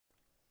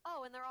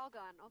Oh, and they're all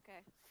gone.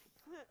 Okay.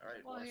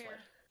 Alright, Well, here.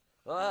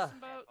 Ah!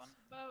 Some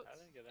boats.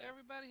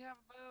 Everybody have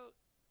a boat.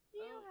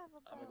 You have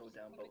a I'm gonna go boat.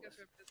 down Let me go boatless.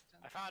 through a piston.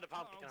 I found a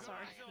pumpkin. Oh, I'm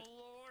sorry. sorry. Oh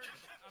Lord,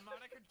 I'm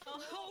out of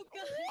control. Oh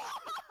god.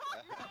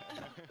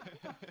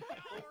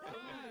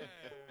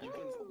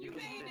 You can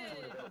made fit two in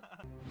a it.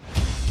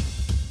 boat.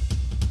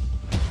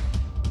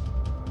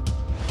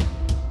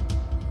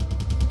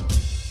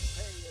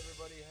 Hey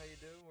everybody, how you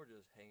doing? We're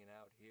just hanging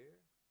out here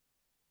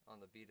on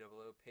the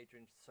bdubs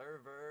patron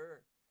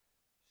server.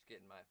 Just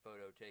getting my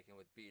photo taken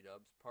with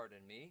bdubs,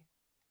 pardon me.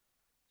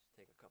 Just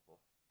take a couple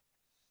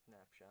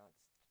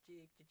snapshots.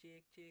 Chick,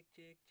 chick, chick,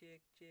 chick,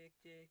 chick, chick,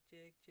 chick,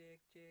 chick,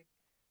 chick, chick,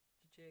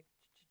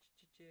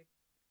 chick,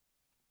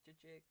 chick,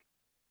 chick,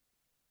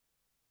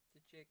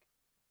 chick.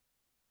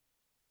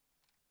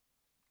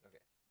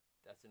 Okay,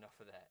 that's enough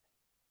of that.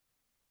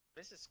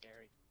 This is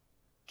scary.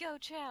 Go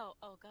chow!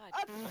 Oh god.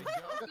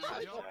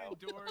 I don't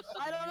endorse.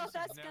 I don't know if the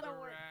use that's of gonna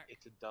work. netherrack.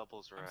 It's a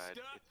doubles I'm ride.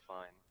 stuck. It's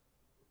fine.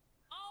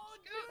 Oh,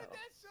 dude,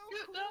 that's so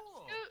Scoot up,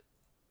 cool. scoot.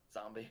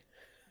 Zombie.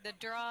 The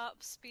drop,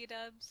 speed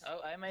ups.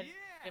 Oh, I made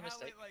Yeah, a how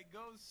mistake. it like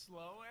goes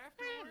slow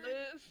Hey, afterwards.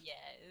 Liz.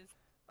 Yes.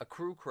 A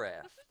crew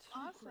craft.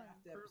 Awesome.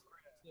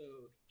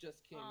 Episode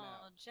just came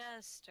Oh, out.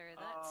 Jester,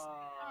 that's.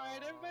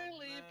 Alright, everybody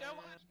leave. Go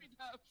man. watch me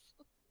dubs.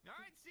 All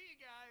right, see you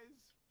guys.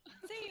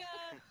 See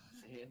ya!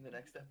 See you in the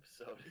next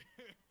episode.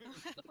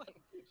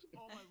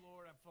 Oh my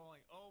lord, I'm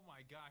falling. Oh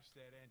my gosh,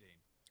 that ending.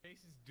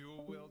 Chase's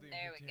dual wielding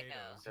There we go.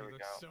 potatoes. There He we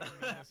looks go. so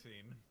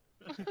menacing.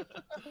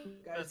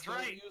 Guys, That's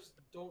right.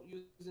 Don't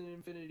use an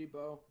infinity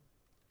bow.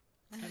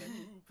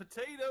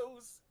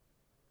 Potatoes.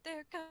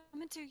 They're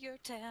coming to your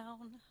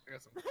town. I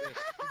got some fish.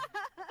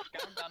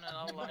 Countdown and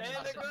all And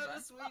they're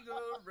gonna swing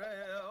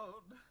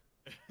around.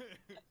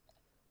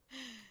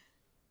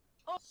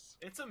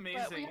 It's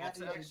amazing. But we had It's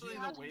to- actually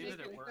Had the to way make that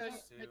it so works you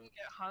too. couldn't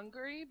get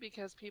hungry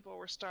because people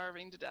were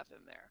starving to death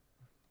in there.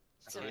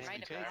 So Yes, right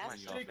you up take past my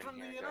you. job. Jake from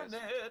the here, guys.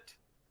 internet.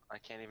 I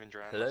can't even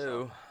drown Hello.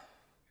 myself.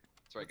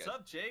 That's right, What's guys.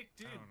 up, Jake?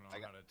 Dude, I don't know I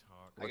got- how to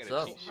talk. I What's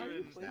gotta up? teach You're you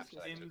in-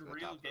 Snapchat in to the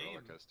real top of the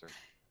roller game. coaster.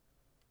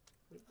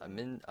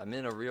 I'm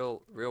in a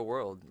real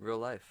world, real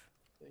life.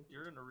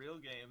 You're in a real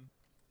game.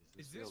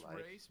 Is real this life.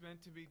 race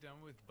meant to be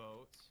done with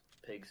boats?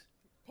 Pigs.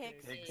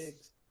 Pigs. Pigs.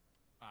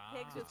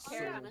 Pigs with Ah.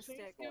 carrot on a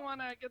stick. You want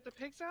to get the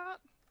pigs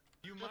out?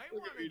 You might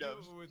Look want at to do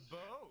bdubs. it with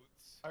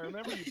boats. I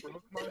remember you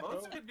broke my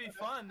Boats boat. could be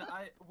fun.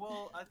 I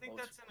think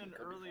Boats that's in an could be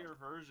fun. earlier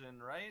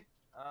version, right?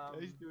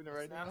 He's doing it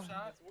right now.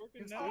 Snapshot. It's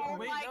working It's now. Oh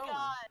Wait, my no.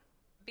 god.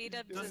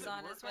 B-Dubs Does is it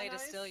on work his way on to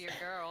steal ice? your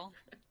girl.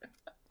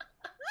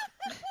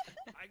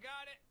 I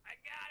got it.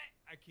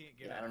 I can't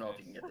get it. Yeah, I don't know if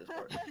you can get this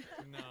part.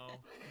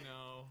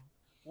 No.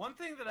 One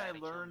thing that I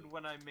learned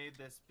when I made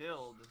this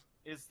build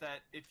is that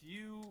if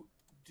you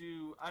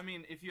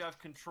have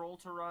control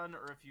to run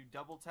or if you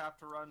double tap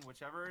to run,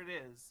 whichever it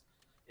is,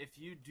 if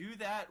you do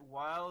that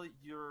while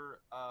you're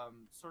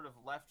sort of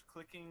left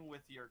clicking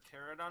with your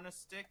carrot on a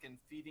stick and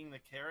feeding the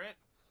carrot,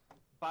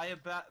 by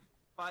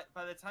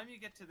the time you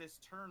get to this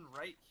turn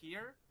right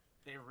here,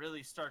 they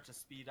really start to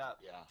speed up.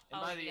 Yeah.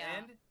 And Oh, by the yeah.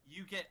 end,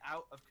 you get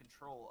out of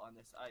control on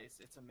this ice.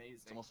 It's amazing.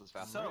 It's almost as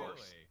fast as So- a horse.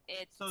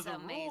 Really? It's So the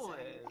amazing. rule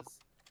is,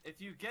 if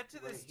you get to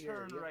Right this here,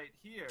 turn yep. right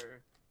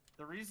here,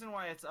 the reason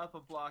why it's up a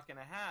block and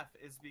a half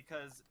is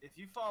because if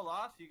you fall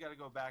off, you got to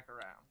go back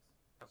around.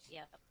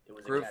 Yep. It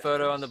was a Group catch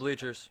photo race. on the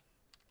bleachers.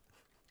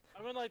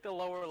 I'm in like the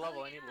lower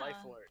level. I need yeah. life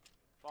alert.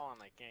 Falling,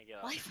 I can't get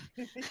up.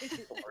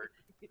 Life. Fart.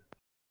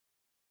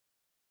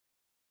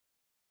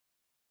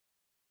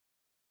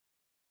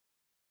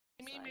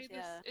 Amy Slash, made this.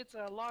 yeah. It's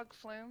a log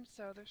flume,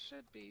 so there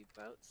should be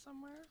boats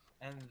somewhere.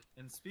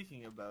 And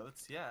speaking of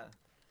boats, yeah.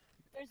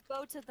 There's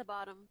boats at the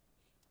bottom.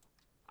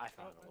 I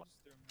found one.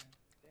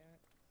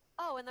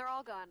 Oh, and they're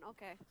all gone.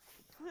 Okay.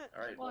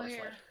 Alright, Well, water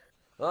here.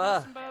 slide.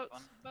 Ah! Some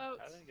boats.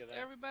 Boats. I didn't get that.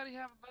 Everybody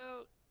have a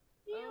boat.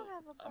 You Oh,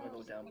 have a I'm gonna go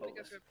boat. down Let me go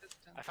boatless. through a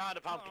piston. I found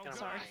a pumpkin. Oh, I'm gosh,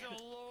 sorry.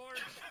 oh lord,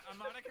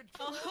 I'm out of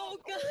control. Oh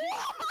god.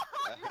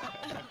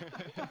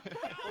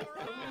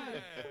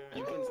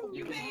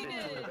 You can made fit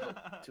it.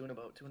 two in a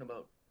boat. Two in a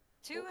boat.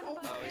 Two in a boat.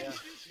 Oh,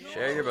 yeah.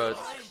 Share your boats.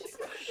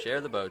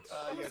 Share the boats.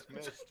 You guys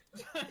missed.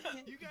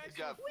 You guys Good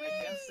job.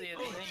 I can't see a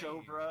Oh, thing.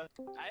 Jobra.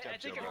 I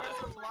think Joe I'm Bro.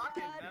 gonna block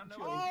it. Now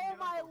nobody Oh can get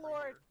my up over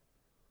lord.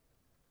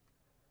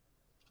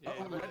 here.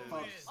 Oh, Red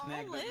Fox Oh,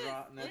 snagged Liz. the Liz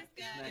got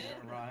snagged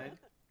it. the ride.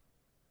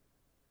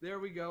 There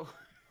we go.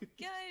 Good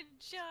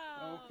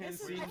job. Can't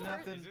This is see my first-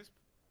 nothing.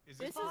 Is This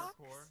this is-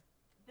 parkour?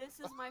 This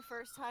is my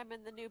first time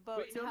in the new boat.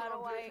 Wait, no, how no, do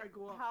I'm gonna I? try to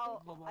go up.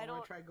 How? Hold on, I I'm gonna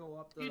don't. try to go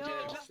up the You did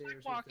it just stairs like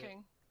with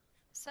walking.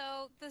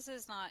 So this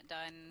is not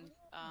done.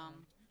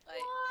 But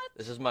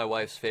This is my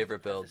wife's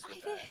favorite build.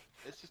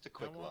 It's just a I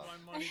quick want love.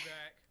 my money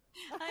back.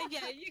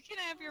 yeah, you can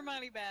have your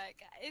money back.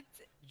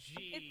 It's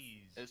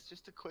Jeez. It's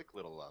just a quick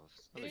little love.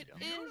 No It big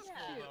deal. is Beautiful,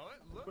 cute. though.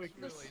 It looks Quick.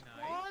 The really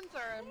nice. swans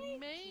are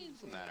amazing.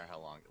 Doesn't matter how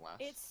long it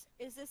lasts.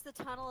 Is this the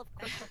tunnel of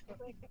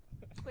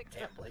quick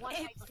Damn, Blake. one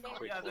night It's- stand?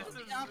 Quick Yeah, love. this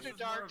is After this is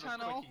dark more of a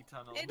tunnel. quickie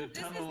tunnel. It- The This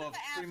is tunnel the of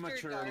after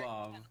premature dark.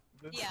 love.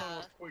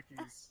 Yeah.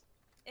 Quickies.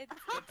 It's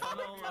The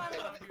tunnel I of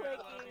love you, I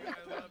love you, I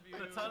love you.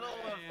 The tunnel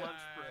of and lunch I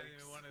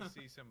breaks. want to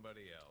see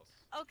somebody else.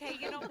 okay.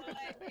 You know what?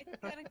 It's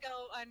gonna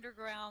go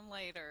underground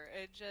later.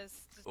 It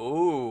just.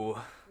 Ooh.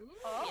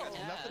 Oh.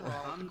 Yeah. Nothing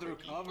wrong.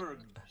 Undercover.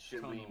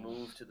 Should we tunnel.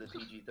 move to the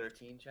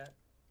PG-13 chat?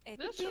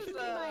 It's This giving is,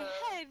 me my uh,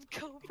 head,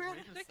 Cobra.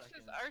 Wait a Six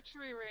second. is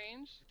archery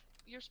range.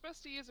 You're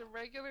supposed to use a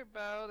regular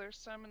bow. There's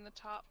some in the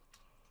top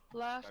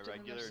left, By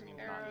and then there's regular, some I mean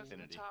arrows in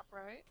the infinity. top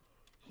right.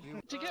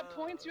 To get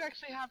points, you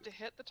actually have to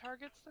hit the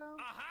targets, though.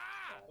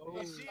 Aha! Oh.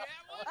 You see that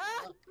one?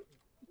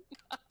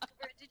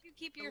 Cobra, did you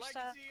keep I'd your like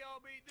stuff? to see y'all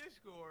beat this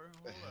score.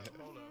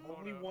 Hold up.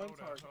 Only one hold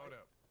target.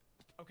 up.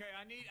 Okay,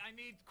 I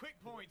need quick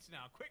points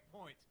now. Quick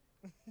points.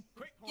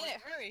 Quick points. Get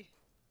it, hurry.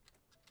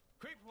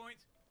 Quick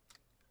points.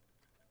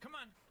 Come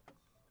on.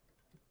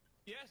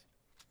 Yes?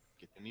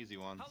 Get them easy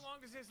ones. How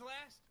long does this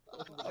last?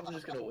 I'm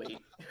just gonna wait.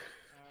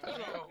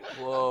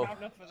 Whoa.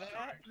 Enough of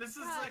that. This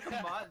is like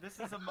a this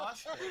is a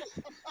mosh pit.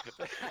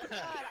 God,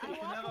 I You can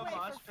walk have a away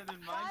mosh for pit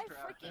in 5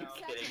 Minecraft freaking now.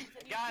 seconds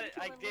and you Got it,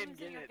 people I are did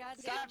losing get your it. goddamn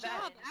Stop Good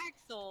job, mind.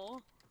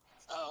 Axel.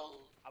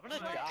 I'm gonna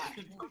die.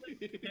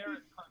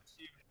 Carrot punch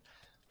you.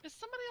 Is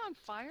somebody on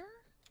fire?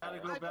 Gotta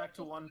go I back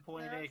to don't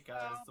 1.8, think so,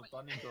 guys. The but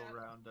bunny you go can.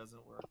 round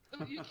doesn't work.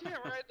 You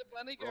can't ride the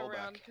bunny go Roll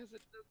round back. because the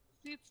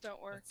seats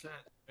don't work. That's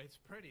it. It's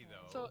pretty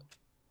though. So,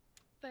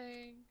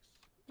 thanks.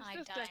 It's I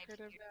just died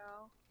decorative here.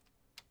 now.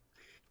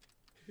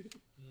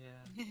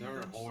 Yeah. There are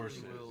Eventually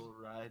horses. We'll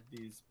ride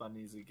these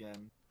bunnies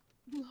again.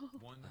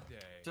 One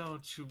day.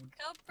 Don't you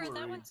Cobra,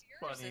 that worry, one's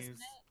yours, isn't bunnies.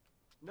 it?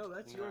 No,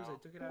 that's yours. No. I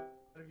took it out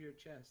of your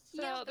chest.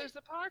 So Yeah, but- there's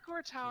a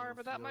parkour tower, You'll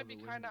but that feel might be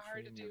the kind of wind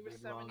hard to between do your with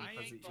big 70 long I ain't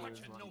fuzzy people. ears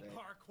touching one no day.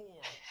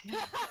 parkour.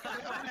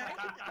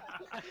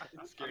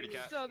 Scaredy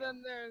cat. So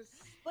then there's.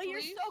 But you're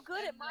police, so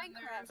good at and then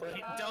Minecraft. there's,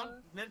 Hey, don't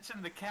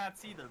mention the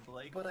cats either,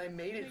 Blake. But I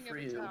made it King for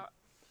of the you. tower-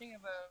 King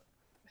of the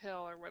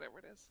hill or whatever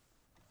it is.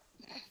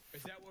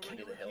 Is that what King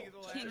we're of the doing?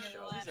 hill. King of the King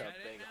of ladder? the Is that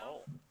ladder. it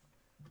now?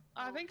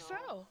 I Oh, think no.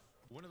 so.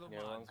 One of the No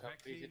one mods, can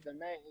Vexy, visit the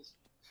maze.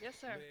 Yes,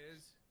 sir.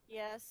 Liz,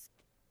 Yes.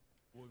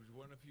 would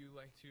one of you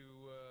like to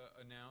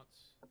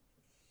announce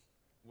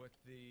what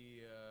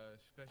the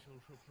special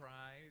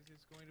surprise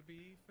is going to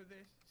be for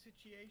this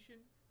situation?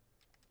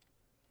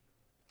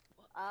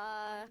 What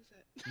is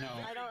it? No.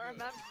 I don't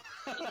remember.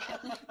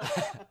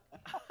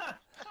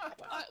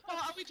 Well,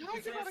 are we Is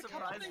talking it a about a couple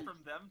surprise things? from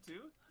them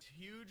too?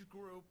 Huge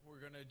group. We're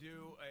gonna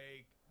do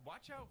a.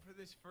 Watch out for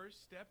this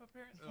first step.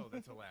 Apparently, oh,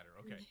 that's a ladder.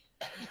 Okay.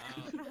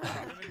 We're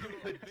gonna do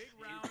a big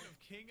round of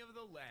King of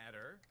the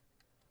Ladder.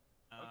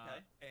 Okay.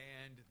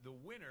 And the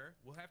winner,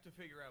 we'll have to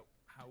figure out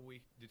how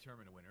we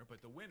determine a winner,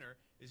 but the winner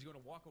is going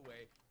to walk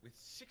away with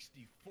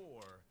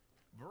 64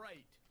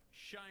 bright,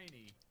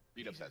 shiny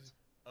Beat up pieces sets.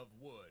 of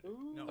wood.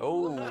 Ooh. No.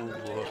 Oh.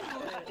 Diamonds.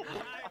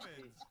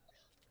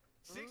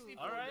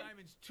 64 All right.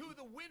 diamonds to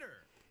the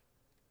winner.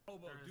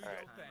 Hobo, There's do the your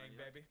timer, thing,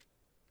 yeah. baby.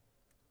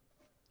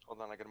 Hold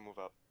on, I gotta move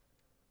up.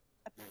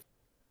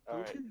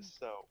 Alright,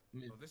 so.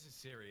 Oh, this is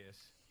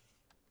serious.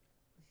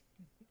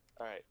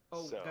 Alright,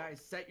 Oh, so. guys,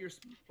 set your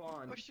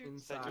spawn Push your-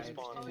 inside. Set your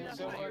spawn. Oh, yeah, Leave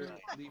Someone- your-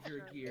 leave your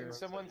gear. Can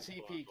someone set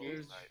your TP spawn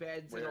There's inside.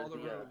 beds in Where all the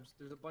the, rooms.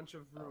 There's a bunch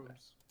of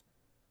rooms.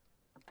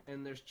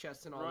 And there's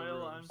chests in all Royal,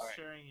 the I'm rooms. Alright.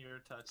 sharing your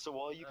touch. So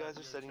while you guys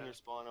are your setting your chest.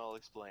 spawn, I'll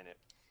explain it.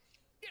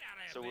 Get out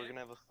of here, So man. we're gonna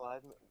have a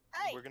 5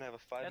 Hey! we're gonna have a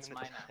 5 That's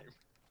minute mine now. timer.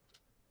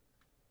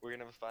 We're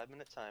gonna have a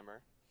 5-minute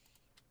timer.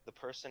 The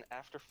person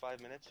after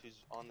 5 minutes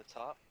who's on the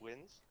top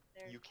wins.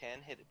 There. You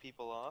can hit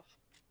people off.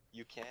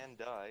 You can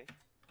die.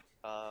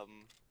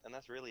 And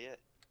that's really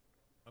it.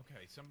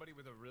 Okay, somebody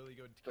with a really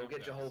good. Go get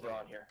countdown, Jehovah say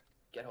on it. here.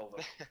 Get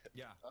Jehovah.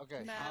 Yeah.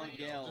 Okay. Matt,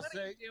 Miguel. what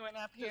are you doing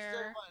up Just say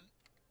here? one.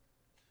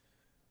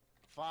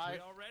 We 5,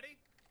 all ready?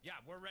 Yeah,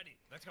 we're ready.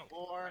 Let's go.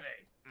 4,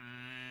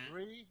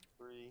 3,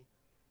 3,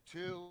 2,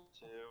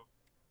 2,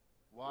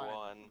 1.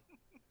 1.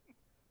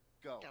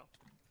 Go. Go.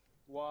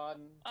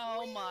 1.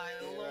 Oh my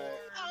lord.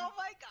 Oh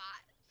my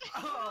god.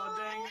 Oh,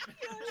 dang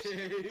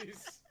it.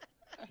 Jeez.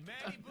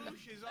 Manny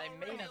Boosh is I already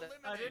made it.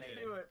 eliminated. I didn't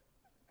do it.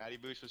 Addy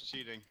Boosh was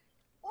cheating.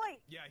 Wait.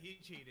 Yeah, he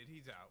cheated.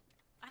 He's out.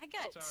 I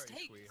got Sorry,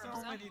 steak sweetheart. from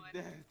So someone. many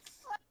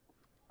deaths.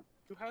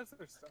 Who has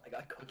their stuff? I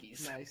got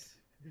cookies. Nice.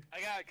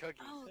 I got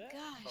cookies. Oh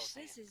gosh,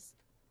 Okay. this is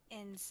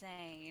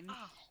insane.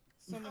 Oh,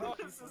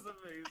 this is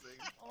amazing.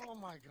 Oh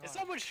my god. Is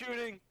someone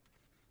shooting?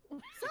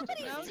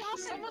 Somebody's No, dropping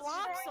someone's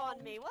blocks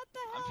on me. What the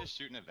I'm hell? just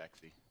shooting at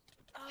Vexy.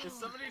 Is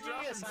somebody Yeah,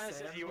 dropping Simon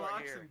said sand you weren't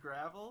blocks here. and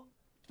gravel?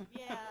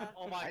 Yeah.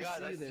 Oh my I god,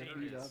 see that's the serious.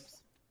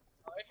 beat-ups.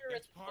 I hear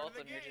It's part of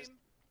the game.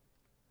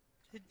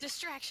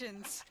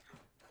 Distractions.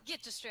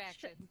 Get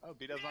distracted. Oh,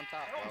 B-Dub's on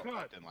top. Oh, Oh,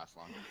 God. that didn't last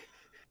long.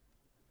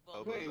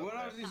 Well, Wait, Wait, what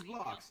are these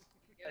blocks?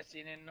 I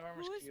see an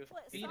enormous Who's queue. pla-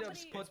 Beat-ups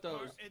somebody- put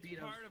those. It's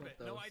Beat-ups part of put it.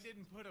 those. No, I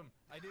didn't put them.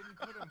 I didn't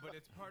put them, but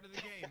it's part of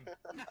the game.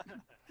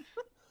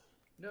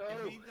 No.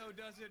 If Etho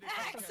does it, it's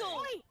Axel!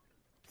 okay. Wait.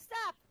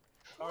 Stop.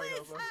 Sorry, Please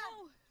Nova.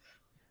 stop.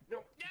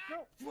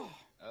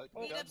 Oh,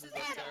 Beat Dubs ups is is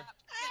up there.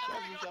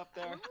 Dubs is up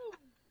there.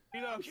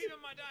 Keep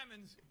him my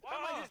diamonds. Why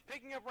am I just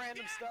picking up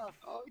random stuff?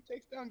 Oh, he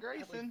takes down I have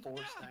Grayson. like 4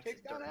 stacks Takes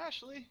of down dirt.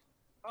 Ashley.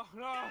 Oh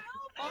no!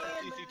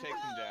 At least he takes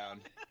him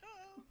down.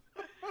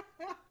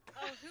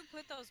 Oh who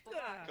put those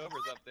blocks?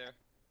 Cobra's up there.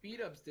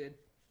 bdubs did,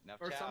 Enough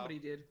or chow. somebody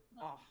did.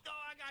 Oh, Oh,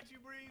 I got you,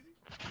 Breezy.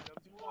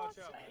 Watch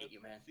I hate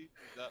you, man.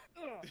 Seafood's up.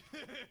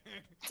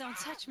 Don't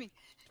touch me.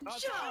 Joe,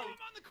 Joe! I'm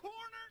on the corner.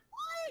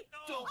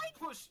 Don't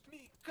push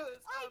me, cause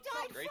I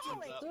died Grayson's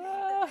falling.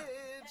 up.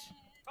 edge.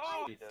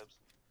 Oh, B-dubs.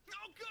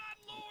 oh God,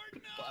 Lord,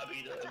 no.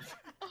 Bobby does.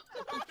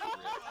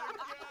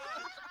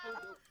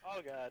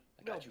 Oh god.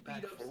 I got you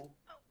back, bdubs. fool.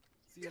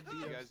 See ya, If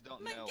you guys bdubs.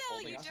 don't Miguel, know,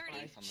 holding you space dirty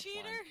on the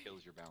cheater. slime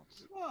kills your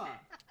bounce. What?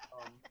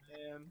 Oh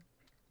man.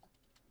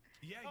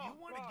 Yeah, you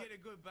want to get a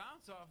good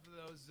bounce off of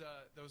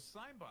those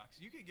slime blocks.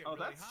 You could get Oh,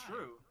 really that's high.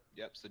 true.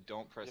 Yep, so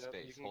don't press Yep,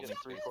 space. you can Holding get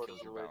space 3/4 kills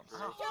of your the way bounce.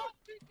 through.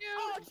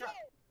 Oh, shit.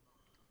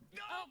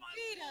 No, Oh, my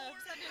bdubs,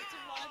 Lord. I need to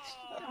watch.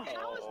 Oh.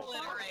 I was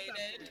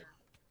obliterated.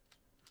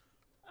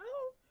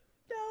 Oh,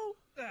 no. Oh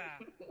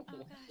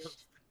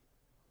gosh.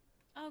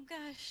 Oh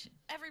gosh.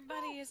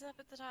 Everybody is up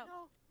at the top.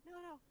 No, no,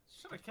 no.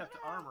 Should have kept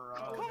armor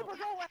on. Cobra,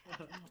 go away.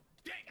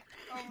 Dang it.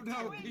 Oh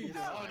no,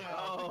 bdubs.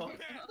 Oh no.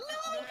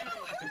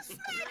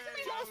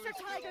 Monster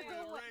tiger,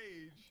 go away.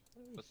 Rage.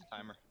 What's the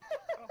timer?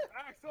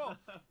 Axel!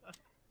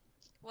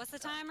 What's the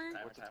timer?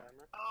 Timer, What's the timer.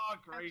 timer? Oh,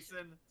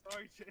 Grayson.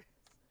 Sorry, Chase.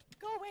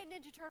 Go away,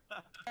 Ninja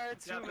Turtle.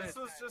 Yeah, this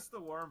was just the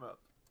warm up.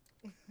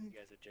 You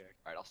guys are jerk.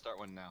 Alright, I'll start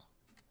one now.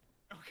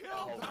 Okay.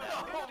 Oh,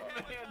 Oh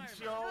man,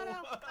 Joe.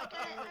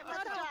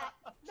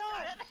 No.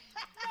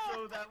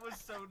 Joe, that was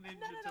so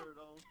Ninja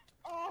Turtle.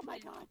 Oh my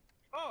God.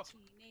 Oh!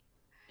 Teenage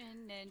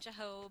and Ninja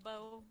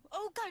Hobo.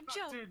 Oh god,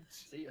 Joe! Dude,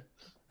 See ya.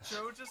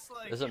 Joe just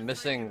like There's a freaking,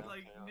 missing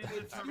like,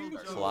 Ninja Turtle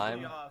Joe slime.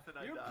 me off and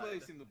I You're died.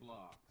 placing the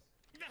blocks.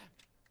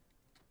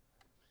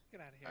 Get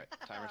out of here. Alright,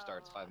 timer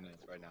starts 5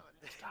 minutes right now.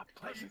 Stop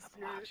placing the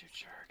blocks, you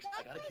jerks.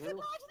 I got a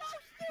kill.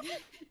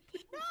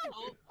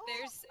 Oh,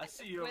 there's I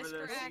see you over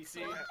there, Whisper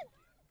CC. Axel.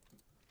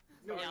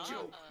 No, Yeah.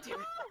 Joe. Damn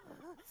it.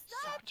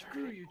 Stop.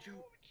 Screw you,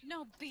 Joe.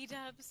 No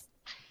B-dubs.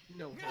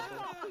 No, No,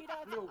 Hobo. Peter.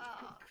 No.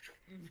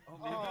 Oh, Oh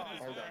god,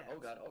 oh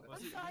god, oh god.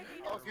 Was I'm it- sorry,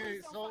 Peter. Okay,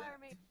 Please don't so- fire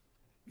me.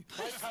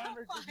 My timer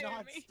did Fire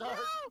not me. start.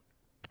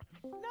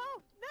 No,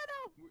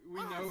 We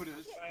Oh,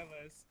 noticed. shit.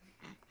 Silas.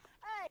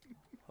 Hey,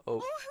 Oh,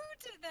 Who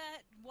did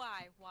that?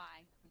 Why?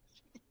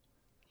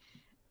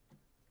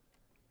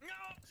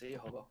 See ya,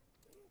 hobo.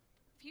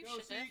 If you Go,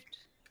 shift. Zeke.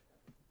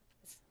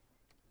 Has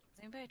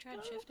anybody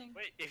tried shifting?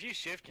 Wait, if you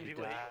shift, can You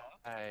people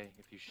die.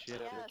 If you shift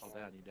Yes. and fall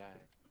down, you die.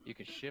 You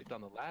can shift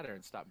on the ladder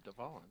and stop them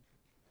falling.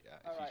 Yeah,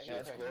 if Alright, you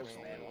that's shift, gross,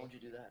 man. Why would you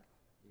do that?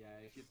 Yeah,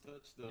 if you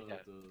touch Yeah.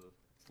 the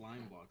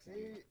slime blocks. oh, Bdubs.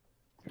 hey,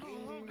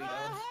 Oh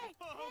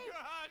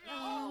God, no.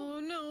 Oh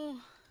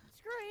no!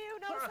 screw you,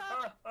 no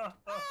stop.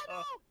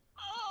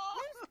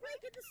 Who's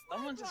breaking the slime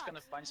Someone's just gonna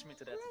blocks? punch me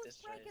to death at Who's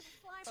this breaking rate.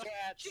 the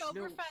slime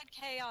blocks? Jobrified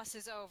chaos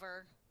is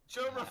over.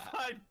 Joe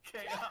refined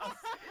chaos.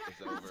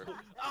 it's over.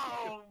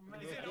 Oh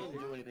man. Is it I didn't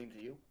do anything to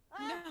you.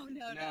 No,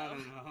 no, no.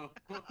 No.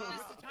 What's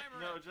the timer?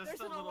 No, at? just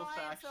There's a an little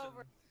alliance faction.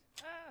 over.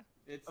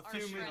 It's A Our 2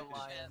 fishing minutes. friendship.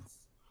 alliance.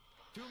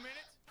 2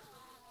 minutes.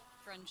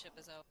 Friendship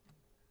is over.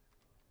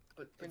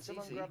 But Can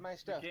someone CC, grab my The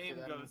stuff? game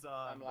 'Cause goes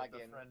on, I'm but the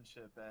lagging.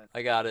 friendship ends.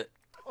 I got it.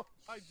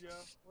 Hi, Joe.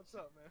 What's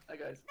up, man? Hi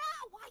guys. No,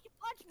 why you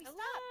punch me? Stop.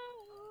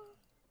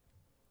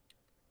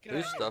 Get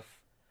Whose out of here. stuff?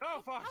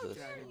 Oh, fuck. How This-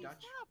 dare you?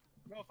 Dutch. Stop.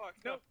 No, fuck.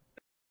 No.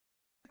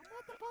 I'm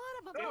at the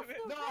bottom. I'm No, gonna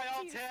feel no, right I all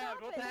to you. tabbed.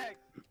 Stop What it. the heck?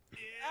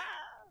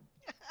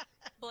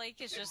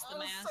 Blake is just the Oh,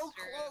 master. so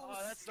close.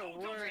 Oh, that's the Don't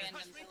worst.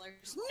 Random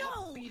killers.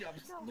 No!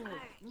 Bdubs.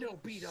 No. No,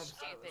 bdubs.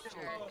 Stupid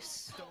No.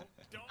 jerks. Don't.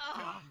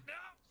 Oh. No.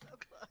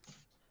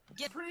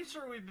 I'm pretty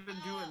sure we've been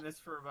doing this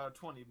for about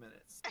 20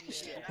 minutes.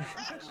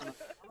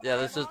 Yeah,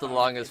 this is the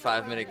longest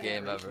 5-minute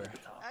game ever.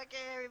 Okay,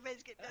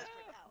 everybody's getting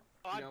desperate now.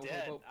 Oh, I'm No,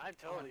 dead. Hobo. I'm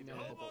totally No,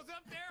 dead. Hobo. Hobo's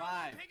up there.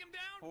 5, Take him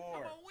down. 4,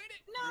 I'm gonna win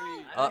it.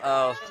 No! 3,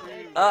 Uh-oh.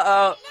 2,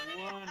 Uh-oh.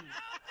 1.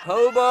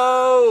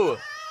 Hobo!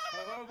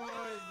 Hobo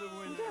is the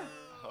winner.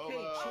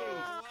 Hobo.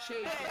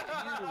 Chase,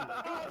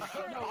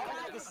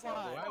 The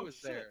slime. I was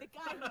there. The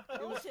guy who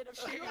built it, of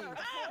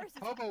course.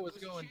 Hobo was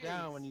going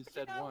down when you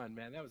said one,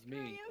 man. That was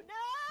Screw me. you.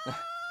 No!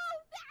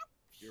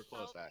 You were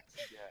close, Axe.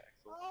 Yeah,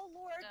 Axel. Oh,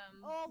 Lord.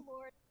 Dumb. Oh,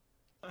 Lord.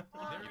 There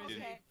Oh, is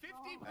okay. a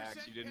 50%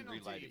 Max, you didn't penalty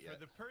relight it for yet.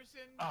 the person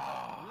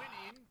Ah.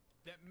 winning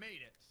that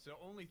made it. So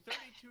only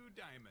 32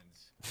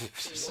 diamonds.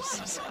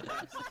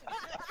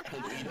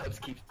 And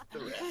Bdubs keeps the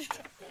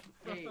rest.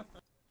 Hey.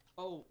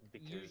 Oh,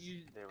 Because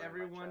you they were in my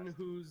everyone chest.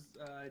 who's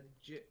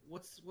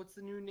what's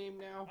the new name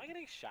now? Am I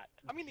getting shot?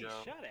 I'm getting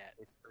Joe. shot at.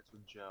 It starts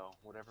with Joe.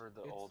 Whatever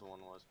the It's- old one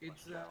was.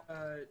 It's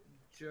Joe.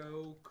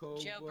 Joe Kobo.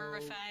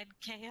 Jobrified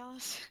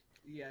chaos.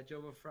 Yeah,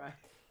 Joba Fry.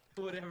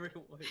 Whatever it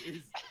was.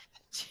 Whatever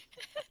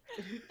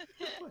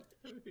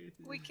it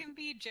We is. can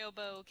be Jobo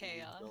We built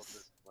chaos.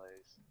 this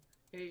place.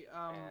 Hey,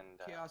 and,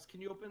 Chaos,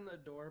 can you open the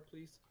door,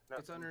 please? No,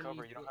 It's underneath.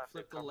 Cobra, you don't have to.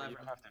 Flip the Cobra, lever. you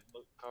don't have to.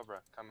 Look,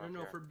 Cobra, come No, up no,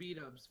 here. for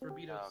B-dubs to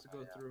okay, go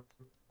yeah. through.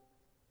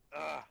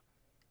 Ugh.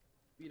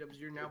 B-dubs,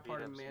 you're Here, now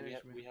part of B-dubs,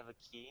 management. We have a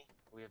key.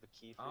 We have a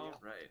key for All you.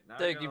 right. Now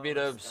Thank I you, got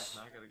all this B-dubs.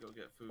 stuff, Now I gotta go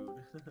get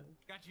food.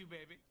 Got you,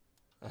 baby.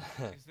 Is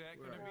that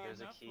gonna be There's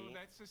a enough? Will key.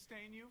 that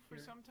sustain you for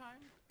some time?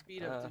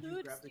 B-dubs, did you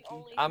Food's grab the the key?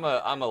 only I'm thing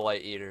a that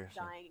light eater.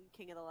 So. dying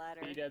king of the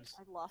ladder. B-dubs.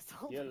 I've lost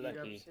all You're the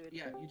lucky. food.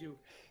 Yeah, you do.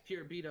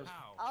 Here, B-dubs.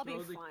 How? I'll be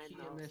Throw the fine key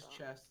though. in this so.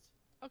 chest.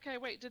 Okay,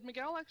 wait. Did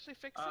Miguel actually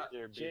fix it?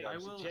 Here, Jake,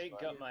 B-dubs. Jake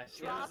got my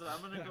Drop.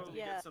 stuff. I'm gonna go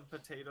Yeah. get some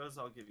potatoes.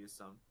 I'll give you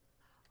some.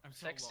 I'm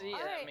so Sexy,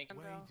 lost. Alright. make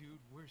Wait, dude,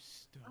 we're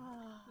stuck.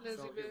 Lizzie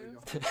So, here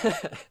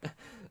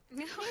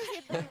we Boo.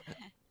 go.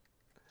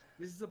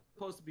 This is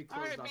supposed to be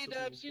closed Alright, off. so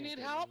B-dubs, people you can't need get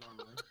in help?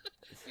 normally.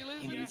 You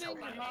lose He needs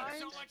anything? help. Your I need mind?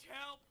 so much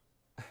help.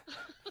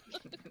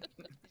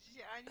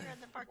 You're in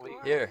the parkour.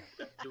 Wait, Here.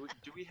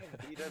 Do we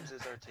have B-dubs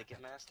as our ticket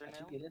master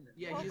now?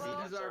 Yeah, he's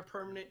our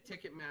permanent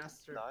ticket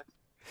master. Doc?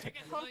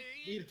 Ticket, Hold-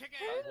 please.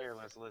 Ticket. Here,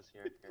 Liz,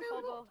 here.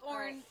 Hobo.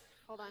 Orange.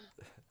 Hold on.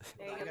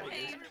 There I you gotta go. get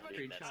a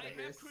Everybody, screenshot I of have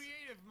this.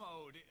 creative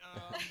mode.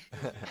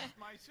 This is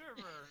my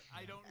server.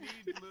 I don't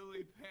need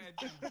lily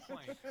pads and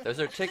plank. Those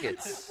are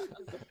tickets.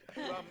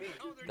 Well, me.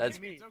 Oh, they're That's-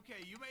 tickets.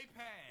 Okay, you may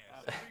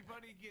pass.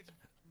 Everybody gets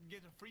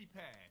a free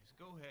pass.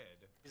 Go ahead.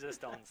 He's a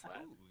stone slab.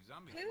 Ooh,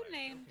 zombie Who flash.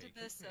 named Okay,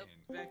 this kick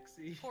a in.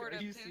 Bexy, Porta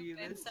are you poop seeing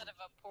this? instead of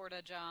a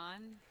porta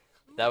john?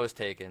 That was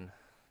taken.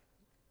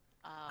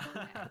 Oh,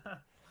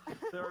 okay.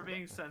 They were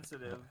being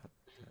sensitive.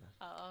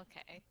 Oh,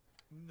 okay.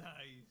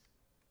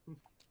 Nice.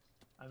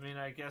 I mean,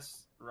 I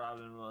guess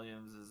Robin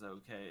Williams is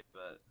okay,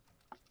 but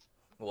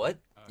What?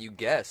 You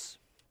guess.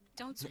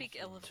 Don't speak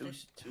ill of Too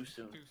this. too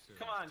soon. Too soon.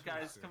 come on, Too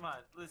guys, soon. come on.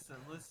 Listen.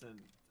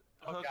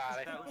 Oh, Hook, God,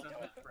 I that was know. a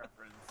Hook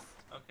reference.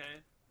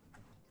 Okay.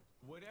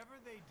 Whatever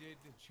they did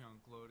to chunk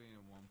loading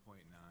in 1.9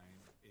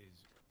 is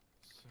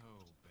so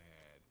bad.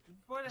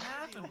 What Am I the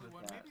happened only with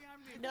one? that? Maybe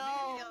I'm the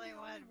No. only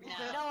one.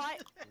 No,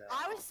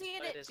 I was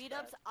seeing That it. is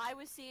B-dubs. bad. I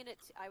was seeing it.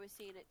 I was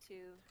seeing it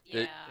too. Do,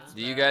 Yeah.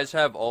 do you guys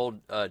have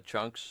old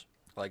chunks?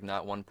 Like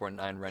not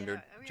 1.9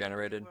 rendered,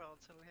 generated? World,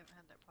 so we haven't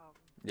had that problem.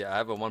 Yeah, I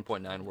have a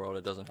 1.9 world.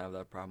 It doesn't have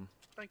that problem.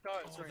 Thank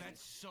God Oh, it's raining.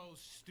 that's so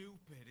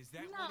stupid. Is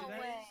that No what it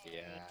way. is?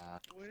 Yeah.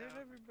 Where did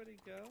everybody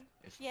go?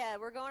 Yeah,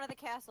 we're going to the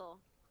castle.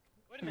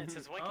 Wait a minute,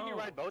 since when can you Oh.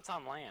 ride boats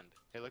on land?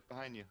 Hey, look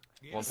behind you.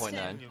 Yeah.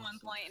 1.9.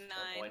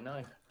 1.9.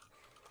 1.9.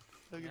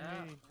 Look Yeah.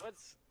 at me.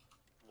 What's...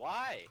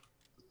 Why?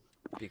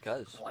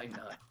 Because. Why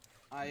not?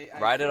 I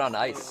Ride it on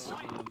fixed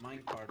ice. the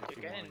minecart if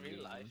You you can want in to real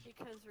use life. it.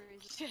 Because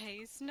reasons.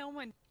 Chase, no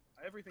one.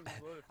 Everything's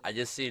loaded. I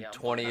just see Yeah, I'm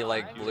 20 fine.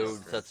 like I'm blue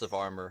just- sets of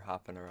armor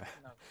hopping around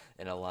No.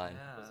 in a line.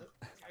 Yeah.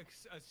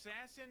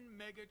 Assassin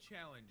Mega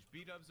Challenge.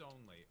 B-dubs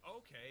only.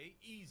 Okay,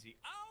 easy.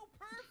 Oh,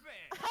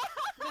 perfect!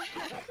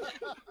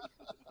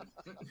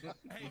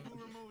 Hey,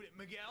 who removed it?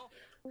 Miguel?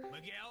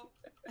 Miguel?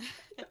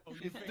 Oh, you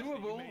It's fixed it. You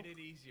doable. made it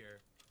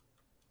easier.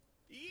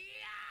 Yeah!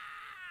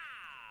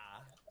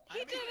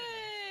 He I'm did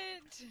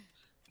in. it!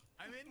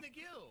 I'm in the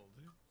guild.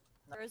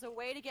 There's a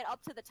way to get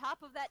up to the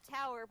top of that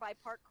tower by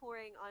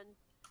parkouring on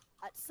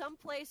at some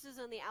places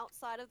on the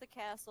outside of the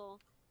castle.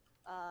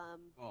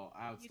 Well,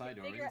 outside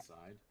or figure-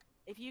 inside.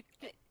 If you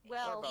could,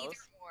 well, Either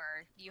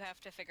or. You have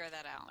to figure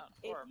that out.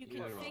 if Or you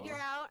Either can or. figure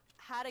out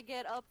how to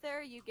get up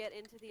there, you get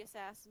into the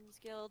Assassin's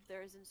Guild.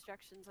 There's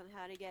instructions on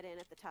how to get in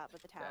at the top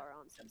of the tower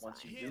on some And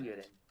once sign. you do get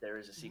in, there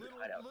is a secret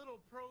hideout. Little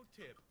pro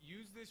tip: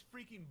 use this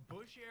freaking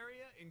bush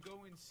area and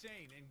go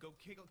insane and go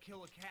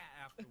kill a cat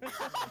afterwards.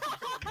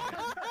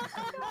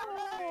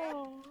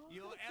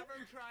 You'll ever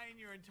try in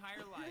your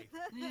entire life.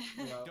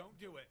 Yeah. Don't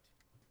do it.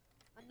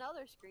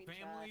 Another screenshot.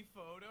 Family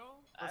photo.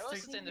 I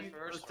Let's was in the take-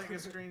 first Let's take a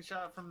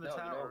screenshot from the No, you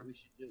know tower. what we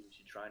should do? We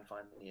should try and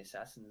find the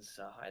assassin's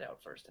hideout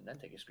first, and then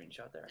take a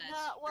screenshot there. That's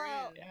No,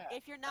 well, Yeah.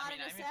 if you're not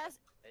mean, an I mean, assassin,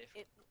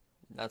 If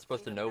Not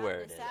supposed if to you're know not where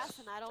an it is.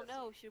 assassin, I don't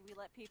know. Should we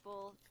let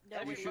people know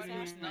where You the shouldn't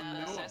assassin even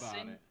is? know about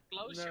assassin, it.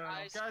 close your No.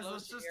 eyes, Guys, close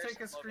let's your your just ears, take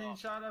a and log off.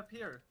 screenshot up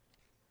here.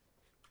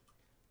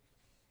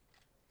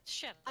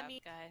 Shut I up,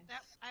 mean, guys.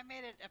 I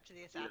made it up to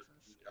the Assassin's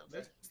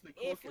That's the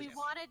If we quickest.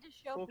 wanted to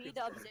show Focus.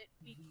 B-dubs it,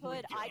 we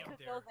could. Get I up could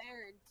there. go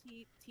there and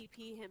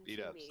TP him to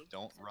B-dubs, me.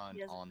 don't so run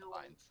he doesn't on know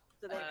where- vines.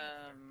 So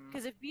Um,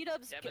 because if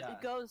B-dubs yeah, g-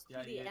 but- goes Yeah,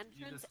 to the you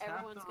entrance, just have to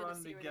everyone's gonna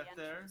run see to where get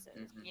the there. entrance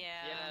is. Mhm.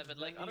 Yeah. yeah, but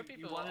like Then other you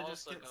people want will to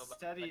just also get go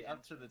steady by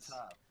up to the entrance.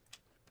 top.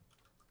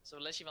 So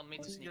unless you want me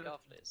to Once you sneak get up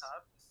off to the this,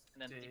 top,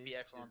 and then stay TP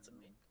everyone to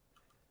me.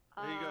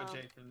 There you go, Um,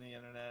 Jake from the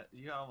internet.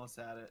 You almost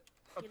had it.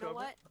 You know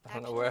what? I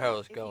don't know where I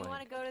was if going. you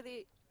want to go to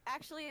the,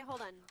 actually,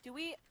 hold on. Do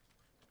we,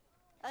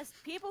 us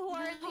people who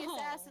are in the No.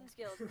 Assassin's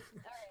Guild? All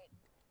right.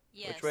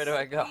 Yes. Which way do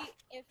I go?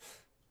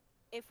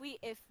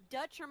 If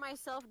Dutch or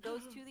myself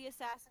goes to the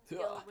Assassin's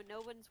Guild when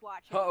no one's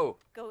watching, Oh,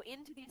 go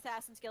into the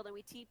Assassin's Guild and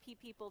we TP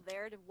people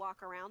there to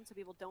walk around so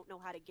people don't know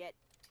how to get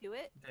to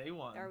it. Day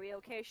one. Are we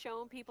okay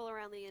showing people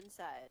around the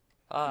inside?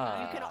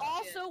 ah. You can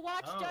also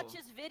watch Oh.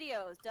 Dutch's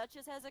videos.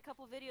 Dutch's has a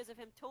couple videos of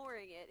him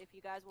touring it. If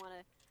you guys want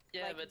to,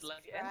 Yeah, Like, but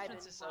like subscribe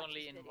entrance and is watch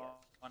only his in videos.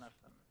 one of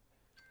them.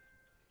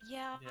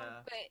 Yeah,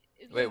 Yeah.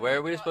 but Wait, where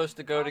are we you supposed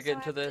to go to also get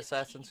into have the to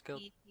Assassin's Guild?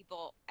 keep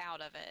people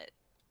out of it.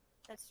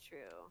 that's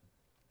true.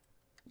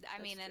 I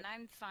mean, and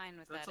I'm fine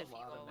with That's that a if you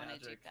lot of all want to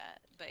do magic.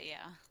 that. But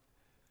yeah.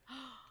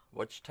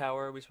 Which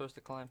tower are we supposed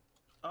to climb?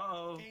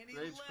 Uh-oh, And he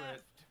rage left.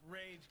 quit.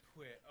 Rage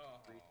quit. Oh.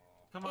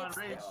 Come on, It's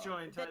rage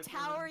join. The Typhoon.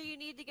 tower you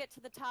need to get to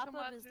the top Come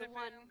of on, is the Typhoon.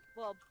 one.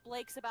 Well,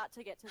 Blake's about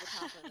to get to the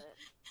top of it.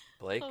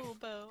 Blake?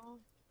 Hobo.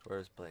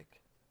 Where's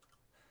Blake?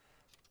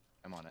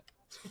 I'm on it.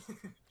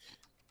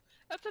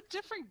 That's a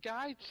different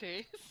guy,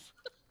 Chase.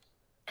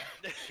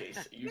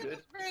 Chase, you good?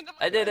 Random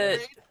I did it!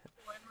 race.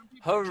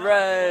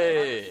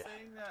 Hooray! I was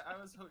saying that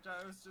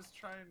I was just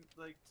trying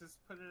like just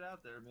put it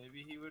out there.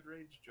 Maybe he would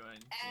rage join. you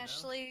know?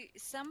 Ashley,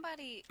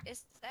 somebody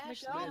is Ashley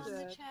Michelle? on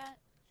the chat?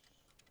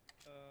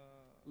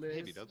 Liz,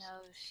 Maybe does. No,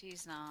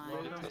 she's not.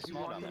 Liz, That's do you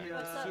small want down the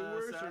there.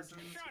 Sewers, or Assassin's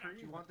do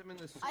Creed? you want them in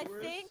the sewers? I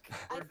think.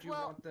 Or do you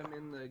well, want them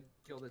in the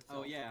guild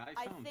itself? Oh yeah,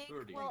 I I found think.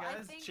 30. Well, Hey I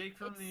guys, think Jake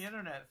from the it's-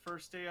 internet,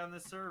 first day on the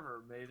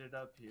server, made it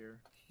up here.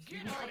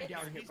 Get Well, out of it's- here,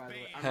 Down here, he's by the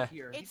way. banned. I'm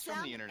here. It He's from the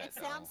sounds. internet, It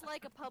sounds though.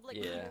 like a public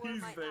Yeah. tour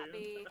He's might banned. not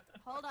be.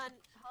 Hold on.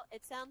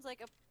 It sounds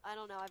like a. I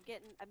don't know. I'm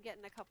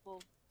getting a couple.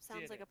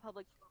 Sounds like a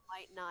public tour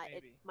might not.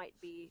 It Maybe. might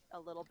be a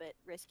little bit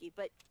risky,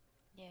 but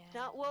Yeah.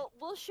 no.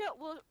 We'll show.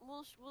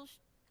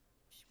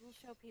 We'll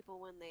show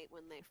people when they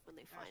find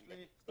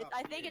it.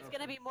 I think it's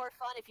gonna be more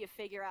fun if you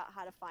figure out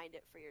how to find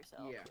it for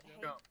yourself.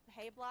 Yeah.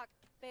 Hay block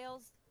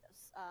bales.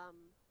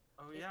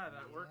 Oh yeah,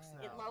 that works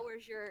now. It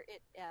lowers your.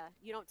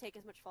 You don't take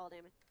as much fall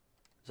damage.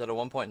 Is that a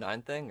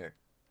 1.9 thing or?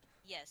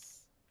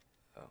 Yes.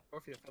 Or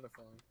if you have feather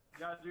falling.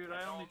 Yeah, dude,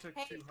 I only took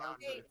Hey, 2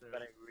 hearts hey. right there.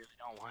 But I really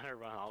don't want to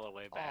run all the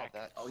way Oh, back.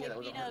 that. Oh, yeah, that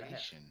was Hey, on the bdubs.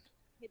 map.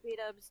 Hey,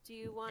 bdubs, do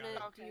you wanna?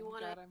 Okay, Do you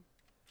wanna? got him.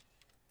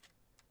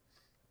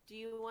 Do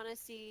you wanna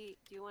see?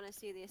 Do you wanna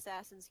see the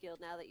Assassin's Guild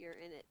now that you're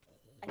in it?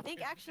 I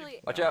think actually.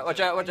 Watch out! Watch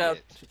out! Watch out!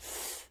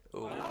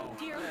 Ooh. Oh,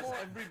 dear Lord.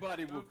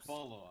 Everybody would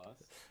follow us.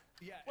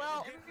 Yeah,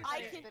 Well, a I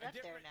different- can- a up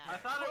there different- I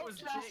thought it was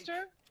Jake.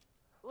 Chester?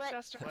 What?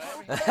 Chester, come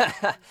What? over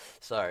here.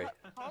 Sorry.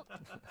 Hold-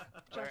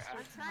 Chester,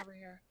 I'm come not- over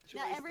here.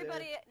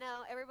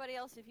 Now everybody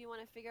else, if you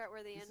want to figure out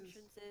where the This is-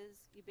 entrance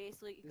is, you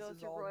basically this go is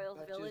through all Royal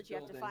Dutch's Village. You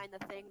have to building. find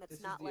the thing that's This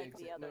is not the like exit.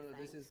 the other No,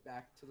 thing. this is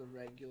back to the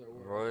regular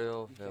world.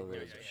 Royal You can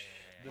Village. go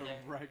Yeah, The yeah,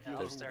 regular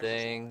The world.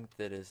 thing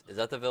that is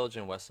that the village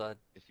in Westside?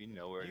 If you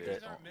know where it You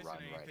is, guys aren't don't missing run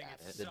right anything, at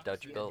it it. The sucks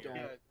Dutch in build.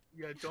 here.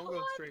 Yeah, don't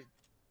go straight.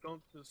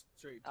 Don't go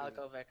straight. I'll to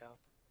go it. back out.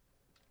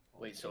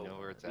 Wait, You so know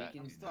where it's We at.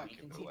 can You stop.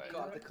 keep Keep it away.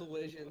 got the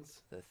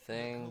collisions. The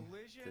thing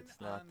collision that's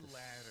not on the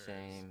ladders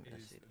same as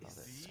is the other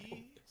the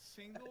thing.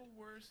 single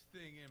worst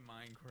thing in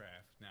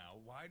Minecraft now.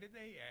 Why did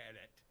they add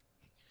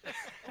it?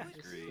 It's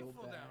Agreed.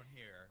 beautiful So bad. down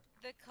here.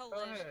 The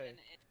collision.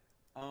 Hey.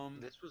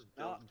 This was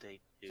uh, build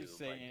day 2. Just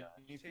saying.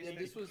 Yeah,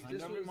 this was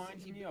Kinda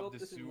reminds he me built of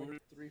the this in like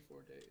sewer.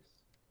 3-4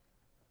 days.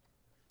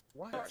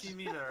 What? Team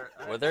Eater.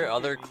 Were there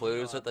other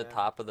clues at the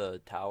top of the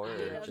tower? Or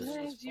Yeah, just...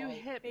 just You follow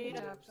hit Bdubs.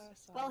 bdubs. I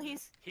saw Well,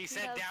 it. He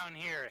said down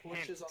here.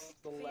 Torches on Hints.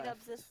 the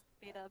left. bdubs.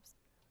 Bdubs.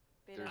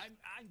 Bdubs.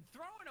 I'm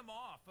throwing them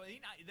off. They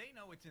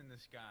know it's in the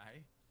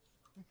sky.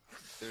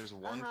 There's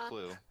one Uh-huh.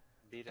 clue,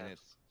 Beat and up.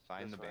 it's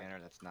find the That's right. banner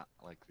that's not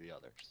like the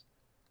others.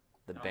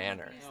 The No.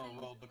 banner. No,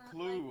 well, the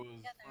clue was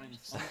find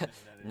something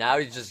that is Now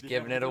he's not just the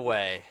giving it others.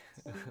 away.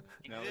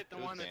 He No, did the it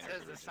was one that banners says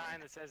the originally. sign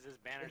that says this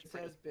banner's It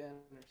pretty. says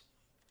banners.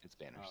 It's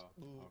banners.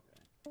 Oh,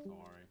 okay.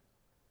 Sorry.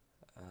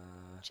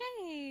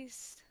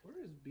 Chase.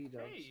 Where is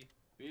B-Dubs? Hey.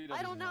 Beat I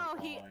us don't is know,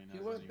 not he- following he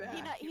us went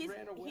anymore. back. He He's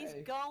ran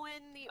away.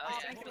 going the Oh, yeah,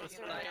 opposite he was I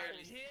fired.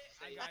 direction. got hit.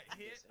 I got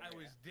hit. I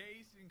was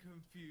dazed and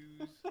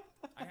confused.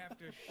 I have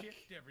to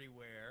shift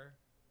everywhere.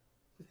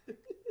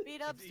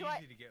 Bdubs, It's do I?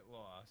 easy to get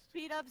lost.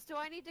 Bdubs, do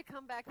I need to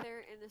come back there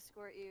and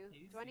escort you?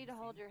 Do I need to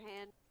hold Easy. your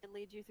hand and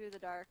lead you through the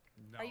dark?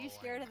 No, Are you I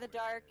scared know of the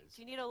where it dark? is.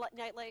 Do you need a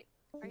nightlight?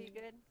 Are you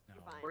good? No.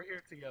 You're fine. We're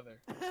here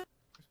together. This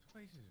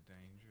place is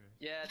dangerous.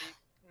 Yeah,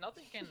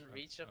 nothing can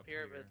reach up Up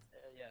here, here.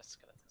 but yeah,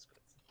 skeletons.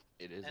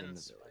 It is in And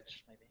the spiders,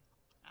 village. maybe.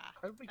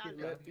 How did we get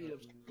Let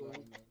B-Dubs go.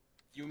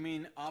 You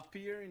mean up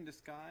here in the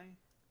sky?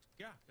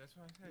 Yeah, that's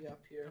what I said. Yeah,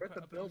 up here. We're at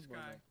the Up in build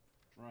sky.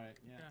 one. Right,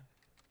 yeah. Yeah.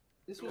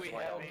 This Do was we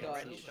wild have Dutch.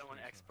 already someone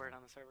expert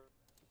on the server?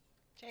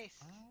 Chase.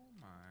 Oh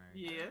my.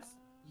 Yes.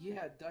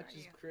 Yeah, Dutch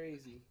is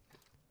crazy.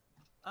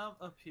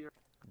 Up here.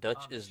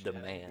 Dutch is the Yeah,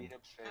 man. Beat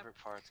up's favorite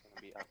part's gonna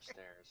be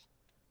upstairs.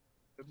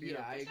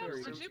 Yeah, I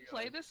agree. Did you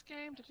play this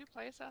game? Did you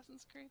play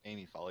Assassin's Creed?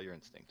 Amy, follow your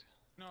instinct.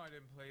 No, I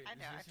didn't play it. I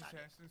know, I Is this found it.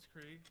 Assassin's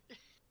Creed?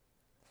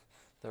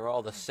 They're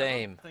all the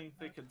same. I don't think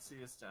they could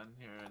see us down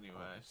here anyway.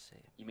 All the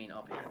same. You mean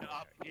up here?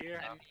 Up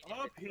here.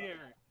 Up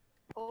here.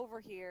 Over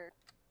here.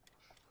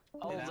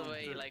 All Down the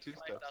way, to like two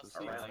steps 5,000 is the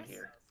Around steps.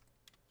 here.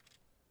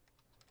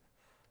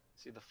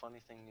 See, the funny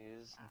thing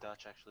is,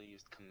 Dutch actually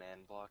used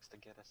command blocks to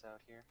get us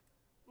out here.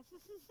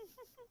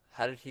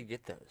 How did he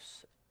get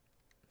those?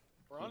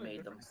 We're He on a made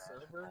them. different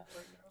server right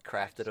now.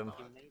 Crafted them?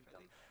 He made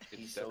them.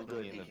 It's He's so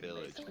definitely good in the he can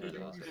village make for those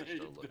them. that are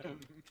still looking.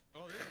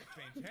 Oh, this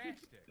is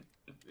fantastic.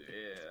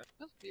 Yeah.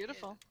 That's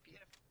beautiful.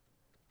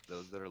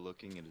 Those that are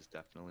looking, it is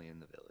definitely in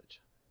the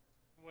village.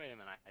 Wait a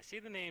minute, I see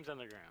the names on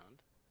the ground.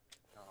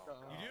 Oh, Uh, God.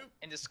 You do?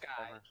 In the sky.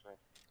 Over, right.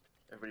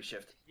 Everybody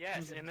shift.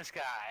 Yes, in the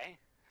sky.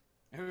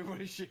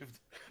 Everybody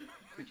shift.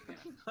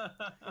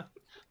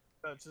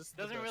 That's just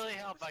the Doesn't best. really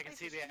help, I can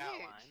see the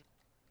outline.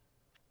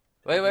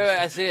 Wait,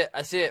 I see it.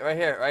 I see it right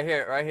here, right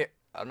here, right here.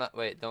 I'm not.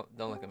 Wait, don't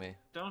look at me.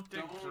 Don't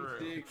dig through.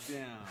 Dig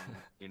down.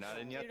 You're not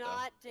in yet, Do though.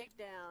 not dig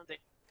down.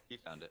 You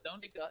found it.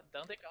 Don't dig up.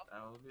 Don't dig up.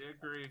 That will be a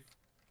grief.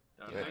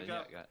 Don't Yeah, dig yeah,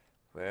 up. I got.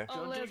 Where? Oh,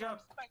 Don't Liz, dig I'm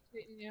up.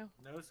 spectating you.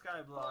 No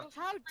sky block.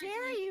 How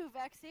dare you,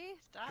 Vexy?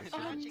 Stop Oh,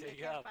 searching. I dig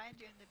can't up. find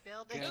you in the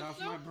building. Get off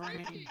my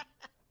brain.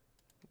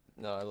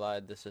 No, I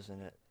lied. This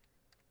isn't it.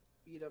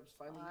 Bdubs,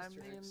 find the I'm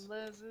Easter in eggs.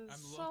 Liz's I'm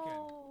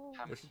soul.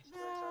 How many This- Easter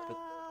eggs are there?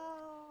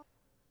 No.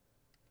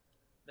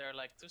 There are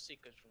like 2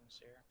 secret rooms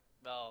here.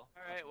 Well,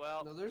 Alright,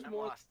 well. No, there's I'm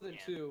more lost than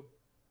again. 2.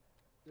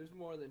 There's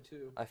more than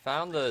 2. I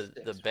found the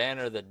Six.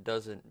 banner that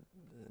doesn't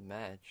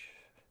match.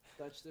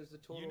 Dutch, there's a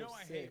total You know of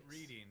I 6. hate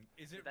reading.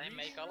 Is it Did I reading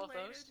make all of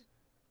related? those?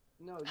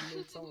 No, you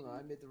made some of them.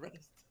 I made the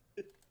rest.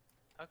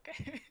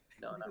 okay.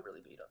 No, not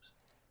really beat-ups.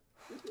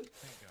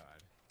 Thank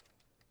God.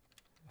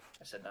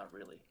 I said not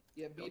really.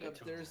 Yeah, Don't get Bdubs,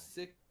 too there's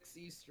 6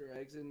 Easter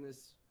eggs in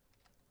this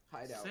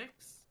hideout.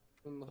 6?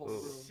 In the whole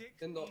Ooh. room. 6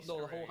 In the Easter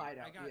whole eggs.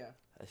 hideout, I got- yeah.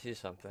 I see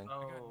something.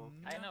 Oh.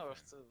 I know of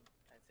nothing. 2,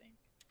 I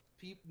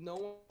think.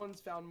 No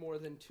one's found more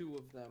than 2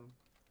 of them.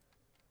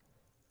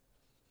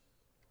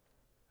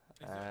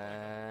 Is there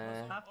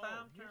like a puzzle? I Oh,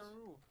 found here's-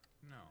 Peru.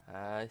 No.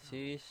 I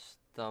see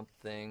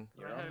something.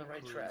 You're on the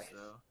right track.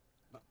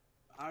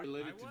 Are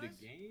related I to the was?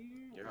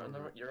 game? You're on the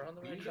right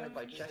Bdubs, track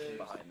by checking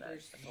behind that.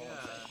 there's- That's all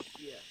I'm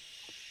saying. Yeah.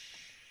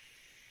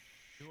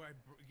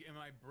 Am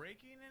I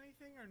breaking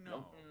anything or no?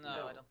 Nope.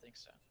 No, I don't think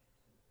so.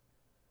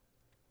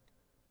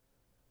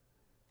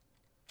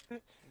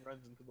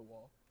 Runs into the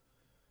wall.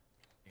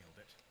 Nailed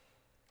it.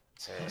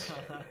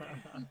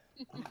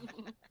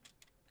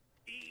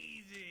 You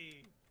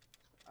Easy.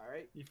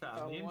 Alright.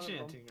 found the one of them.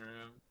 enchanting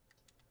room.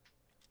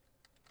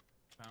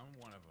 Found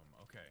one of them.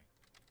 Okay.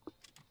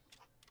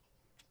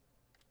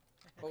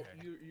 Oh, Okay.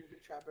 you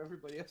could trap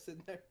everybody else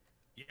in there.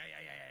 Yeah.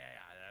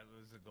 That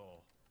was the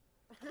goal.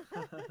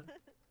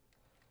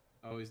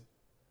 Oh, is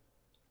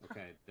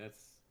okay.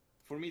 That's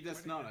for me.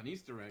 That's not an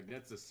Easter egg.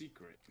 That's a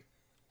secret.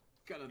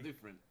 Kind of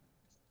different.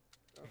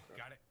 Okay.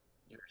 Got it.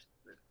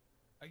 Yours.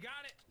 I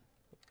got it.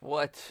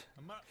 What?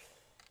 I'm up.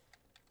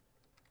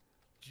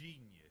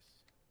 Genius.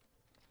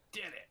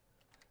 Did it.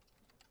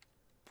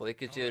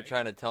 Blake is either Alright.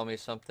 trying to tell me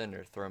something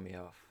or throw me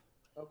off.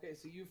 Okay,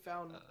 so you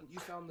found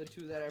the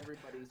 2 that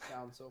everybody's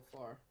found so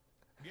far.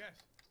 Yes.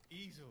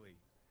 Easily.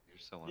 You're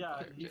so on Yeah,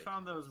 fire, he Jake.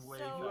 found those way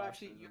So- You faster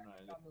actually than I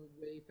did. found them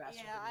way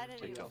faster. Yeah, I than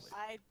didn't everybody even. else.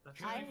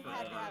 That's I really had to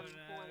fast. have them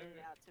pointed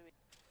out to me.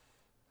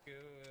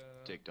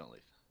 Jake, don't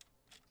leave.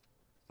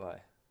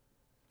 Why?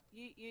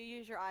 You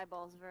use your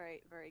eyeballs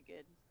very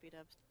good,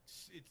 Bdubs.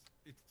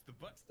 It's the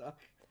butt stuck.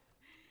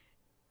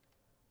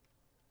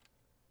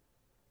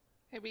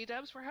 Hey,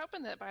 B-dubs, we're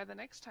hoping that by the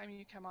next time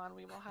you come on,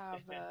 we will have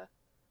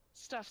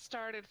stuff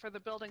started for the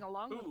building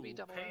along with Ooh,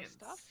 B-double O pants.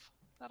 stuff.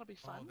 That'll be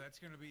fun. Oh, that's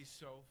gonna be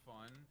so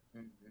fun.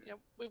 Yep,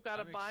 we've got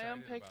I'm a biome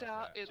excited picked about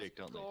out. that. It's Jake,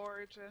 don't leave.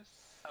 gorgeous.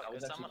 I Oh,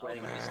 was because actually someone planning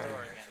opened on the store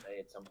starting again. today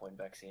at some point,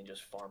 Vexy, and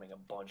just farming a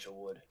bunch of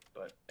wood,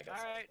 but I got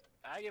Alright,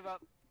 I give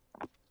up.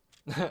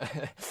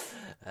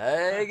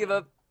 I give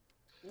up.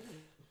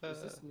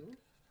 Is this new?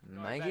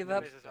 I back give to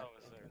up. business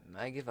always, sir.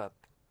 I give up.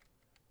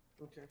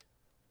 Okay.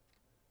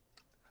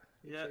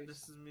 Yeah,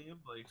 this is me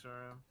and Blake's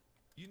room.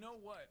 You know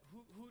what?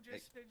 Who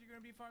just said you're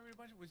gonna be farming a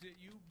bunch? Was it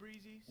you,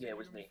 Breezy? Yeah, it Said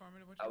was you're gonna me. be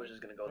farming a bunch I of was wood?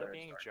 just gonna go there and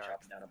being start jerks.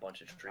 chopping down a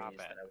bunch of trees.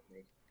 bad. That was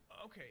me.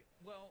 Okay,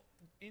 well,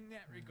 in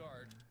that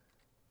regard,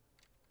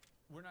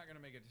 we're not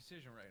gonna make a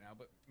decision right now,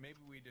 but maybe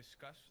we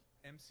discuss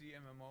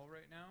MCMMO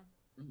right now.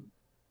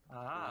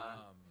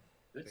 Ah.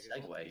 Good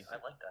segue. I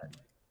like that.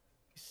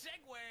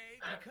 Segue,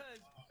 because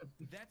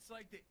that's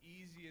like the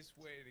easiest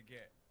way to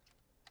get.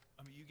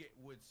 I mean, you get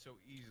wood so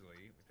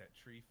easily with that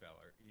tree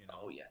feller, you know.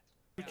 Oh yeah.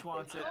 Which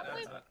wants it?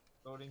 Only-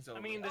 Voting's over.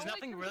 I mean, there's Only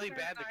nothing really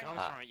bad that concern comes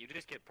I- from it. You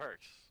just get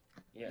perks.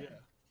 Yeah.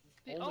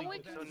 The Only only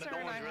good. So no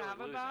concern one's I really have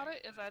about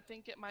losing. it is I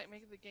think it might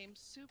make the game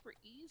super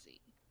easy.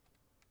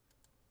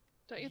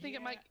 Don't you think it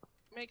Yeah. might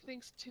make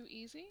things too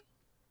easy?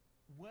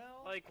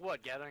 Well, Like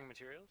what? Gathering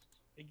materials?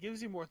 It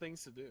gives you more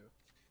things to do.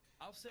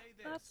 I'll say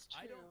this: That's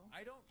I true.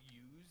 don't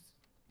use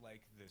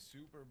like the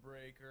super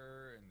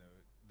breaker and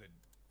the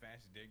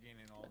fast digging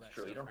and all That's that.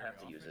 true. You stuff don't have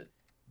to very use often.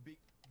 it.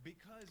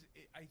 Because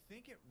I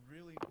think it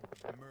really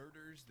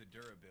murders the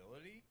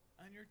durability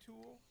on your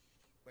tool,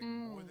 like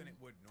more than it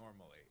would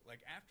normally.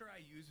 Like after I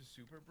use a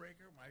super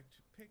breaker, my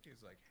pick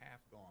is like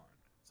half gone.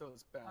 So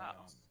it's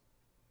balanced.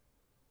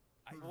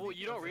 I Well, think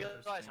you don't that's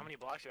realize how interesting. many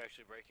blocks you're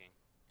actually breaking.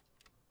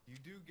 You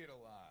do get a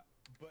lot,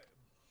 but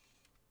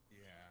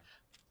yeah.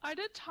 I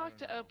did talk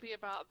don't to know. Opie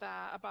about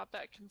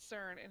that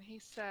concern, and he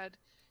said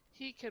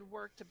he could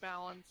work to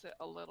balance it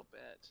a little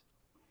bit.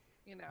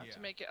 You know, Yeah. to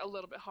make it a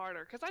little bit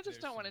harder. Because I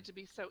just There's don't want some it to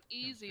be so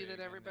easy fig that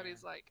in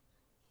everybody's there. like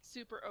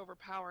super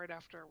overpowered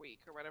after a week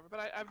or whatever.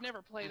 But I've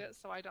never played it,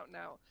 so I don't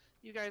know.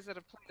 You guys that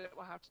have played it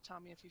will have to tell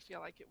me if you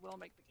feel like it will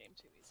make the game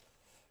too easy.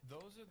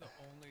 Those are the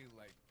only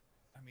like,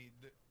 I mean,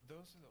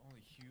 those are the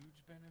only huge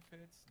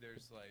benefits.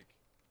 There's like,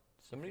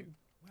 Somebody.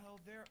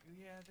 well, there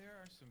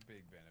are some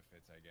big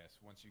benefits, I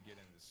guess. Once you get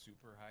into the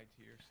super high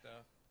tier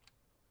stuff,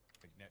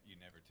 like you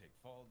never take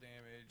fall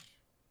damage.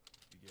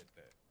 You get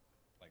the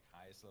like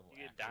highest level.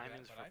 You get after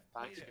diamonds that, for but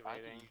I've played it. I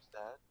can use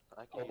that.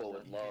 I can Hobo use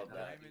would that. love You get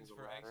that. diamonds Use a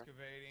for ladder.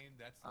 excavating.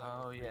 That's Oh,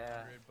 level 300.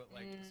 yeah. But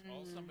like,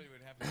 all somebody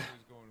would have to do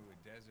is go into a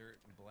desert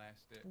and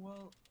blast it.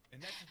 Well, And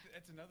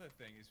that's another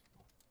thing is,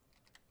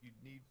 you'd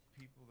need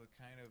people to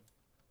kind of,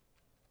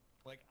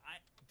 like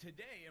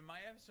today in my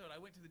episode, I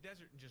went to the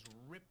desert and just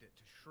ripped it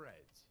to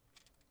shreds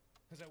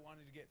because I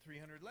wanted to get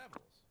 300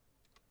 levels.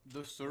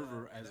 The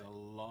server has a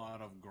lot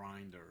of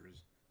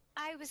grinders.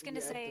 I was gonna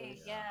Yeah, it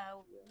say,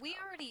 does. we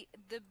already,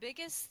 the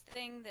biggest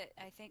thing that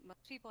I think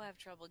most people have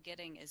trouble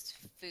getting is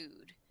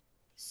food.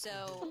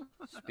 So,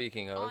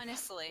 Speaking of,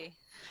 honestly,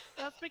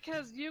 That's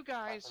because you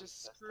guys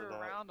just screw it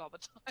out. around all the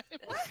time.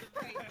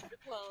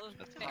 well,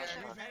 fair.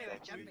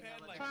 We've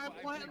had like Try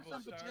 5 planting people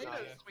some start potatoes,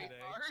 on us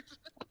sweetheart.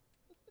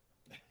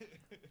 today.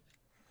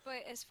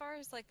 But as far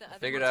as like the other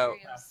Figured out.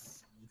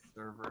 materials,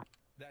 server.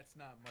 That's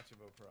not much of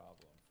a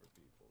problem for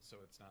people, so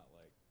it's not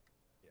like,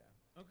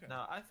 yeah, okay.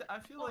 No, I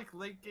feel like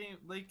late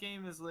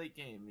game is late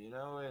game, you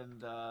know,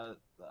 and I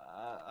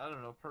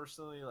don't know,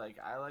 personally, like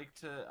I like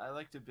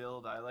to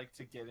build, I like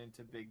to get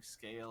into big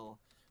scale,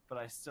 but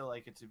I still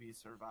like it to be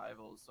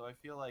survival. So I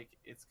feel like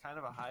it's kind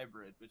of a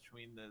hybrid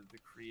between the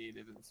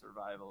creative and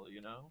survival,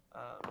 you know,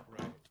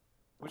 Right.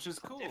 which is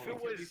cool. If It it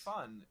can be was-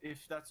 fun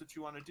if that's what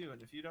you want to do,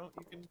 and if you don't,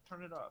 you can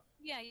turn it off.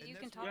 yeah, And you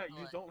can that's talk. Yeah, what-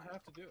 you don't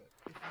have to do it.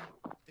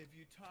 If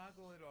you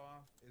toggle it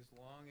off, as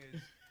long as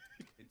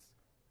it's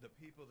the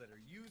people that are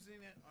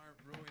using it aren't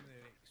ruining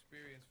the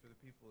experience for the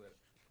people that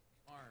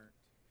aren't,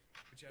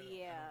 which I don't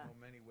know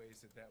many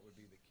ways that would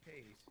be the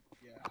case.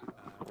 Yeah.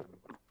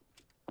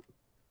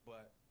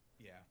 But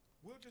yeah,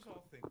 we'll just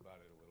all think about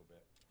it a little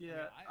bit.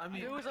 Yeah, I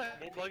mean, If it was a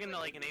plugin that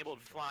like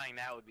enabled flying,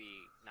 that would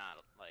be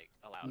not like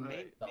allowed.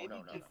 Right. Maybe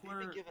No.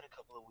 maybe give it a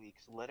couple of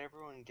weeks. Let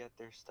everyone get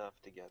their stuff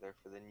together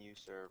for the new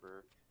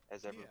server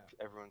as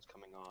everyone's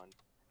coming on,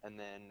 and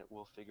then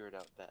we'll figure it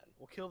out then.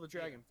 We'll kill the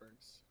dragon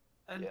first.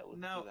 And Yeah, let's do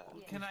now,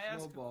 that. can I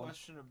ask Snowball. a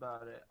question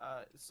about it?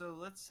 So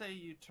let's say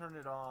you turn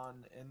it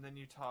on and then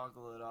you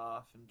toggle it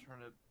off and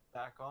turn it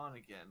back on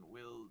again.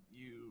 Will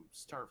you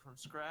start from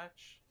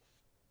scratch?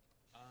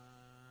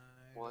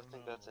 Well, I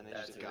think that's an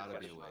There's interesting gotta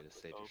be a question way on to the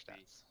save your OP.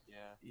 stats. Yeah.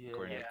 Yeah,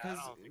 According to- because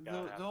I don't think that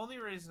would the only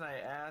reason I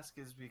ask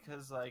is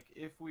because like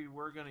if we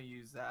were gonna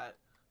use that,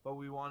 but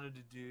we wanted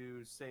to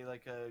do say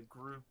like a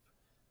group,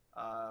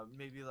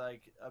 maybe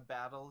like a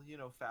battle, you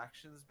know,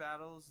 factions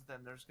battles,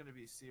 then there's gonna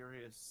be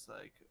serious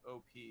like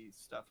OP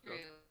stuff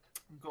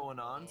going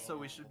on. So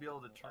we should be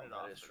able to turn it that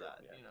off is for true,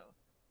 that, yeah. you know.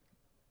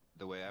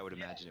 The way I would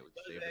imagine it would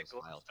Those save that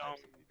those file glowstone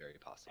types would be very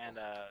possible. And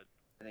I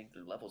think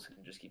the levels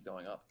can just keep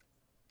going up.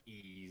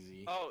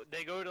 Easy. oh,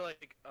 they go to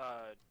like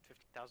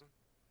 50,000.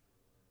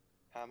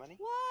 How many?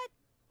 What?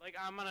 Like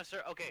I'm gonna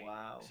search. Okay.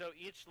 Wow. So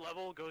each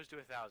level goes to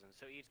 1,000.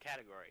 So each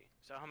category.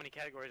 So how many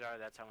categories are?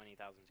 That's how many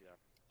thousands you are.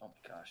 Oh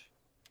my gosh.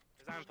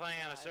 Because I'm playing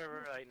on a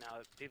server right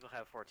now. People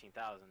have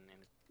 14,000 and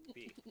it's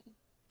big.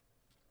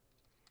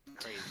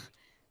 Crazy.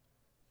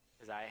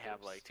 Because I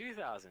have like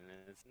 2,000 and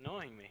it's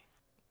annoying me.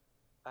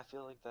 I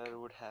feel like that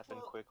would happen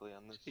Well, quickly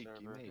on this Jake, you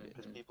server made it.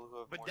 because people who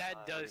have But more that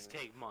time does are gonna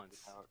take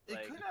months.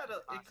 figure it out. It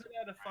Like, could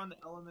add a fun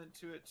element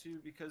to it too,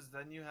 because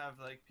then you have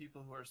like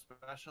people who are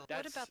special. What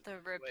That's- about the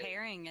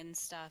repairing and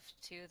stuff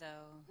too,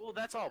 though? Well,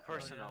 that's all yeah.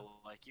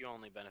 personal. Like you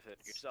only benefit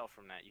yourself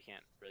from that. You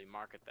can't really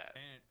market that.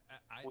 And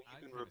I Well, you can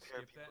kinda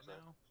repair skip that people's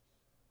now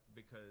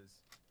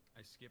because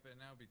I skip it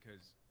now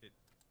because it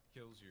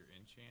kills your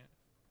enchant.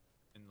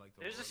 And like the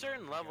There's a lower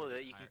certain levels, level gotta that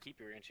get you can higher. keep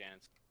your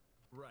enchants.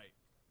 Right,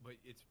 but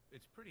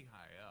it's pretty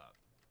high up.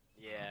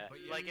 Yeah, But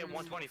yeah, like at it's still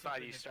 125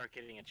 something you that- start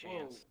getting a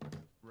chance.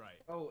 Right.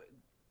 Oh,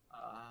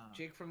 Ah.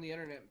 Jake from the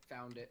internet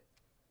found it.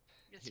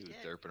 He was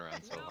derping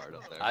around so hard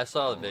up there. I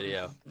saw the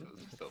video. It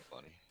was so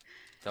funny.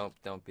 Don't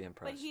be But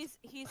impressed.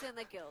 he's in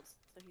the guild, so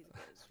he's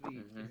good.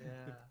 Sweet. Mhm.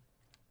 Yeah.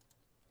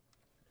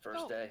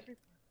 First day.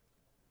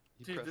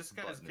 He Dude, pressed this the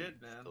guy's button good,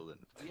 and man. still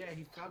didn't find Yeah, it.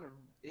 he found it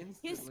His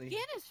instantly.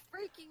 skin is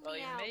freaking Well, me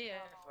you out. may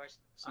have first.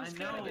 I She's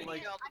know, kinda big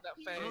like out in that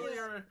face.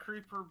 earlier, a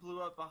creeper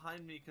blew up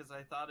behind me because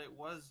I thought it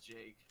was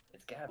Jake.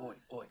 It's Gab. Oi.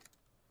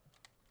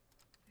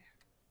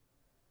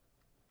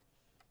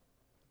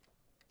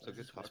 So Who's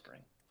good this talk.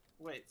 whispering?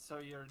 Wait, so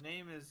your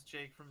name is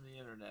Jake from the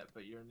internet,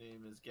 but your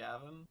name is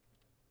Gavin?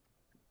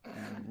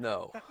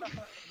 No.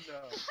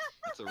 No.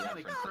 That's a What kind reference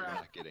of you're crap?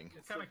 not getting.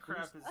 What kind of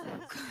crap is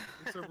this?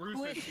 It's a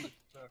Rooster Wait. Teeth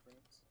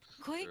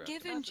reference. Quit Correct.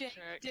 giving That's a Jake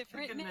trick.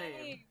 different Pick a name.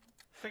 names.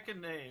 Pick a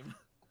name.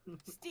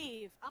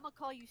 Steve. I'm gonna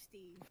call you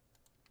Steve.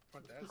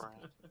 What that's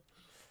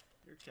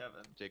You're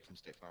Kevin. Jake from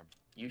State Farm.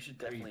 You should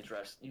definitely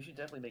dress. You should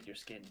definitely make your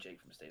skin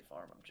Jake from State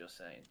Farm. I'm just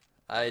saying.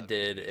 I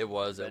did. It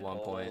was at Red one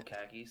polo, point.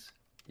 khakis.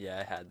 Yeah,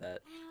 I had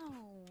that.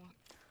 Ow.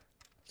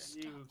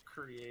 You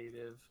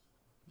creative.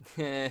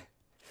 Eh.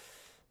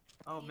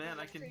 Oh You man,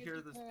 I little can hear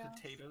crazy this girl.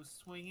 potato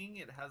swinging.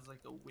 It has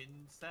like a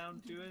wind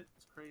sound to it.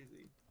 It's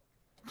crazy.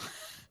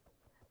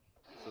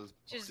 So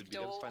Just did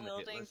bdubs find the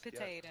hit building list yet?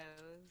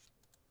 potatoes.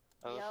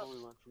 I love how Yep.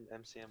 we went from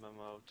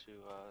MCMMO to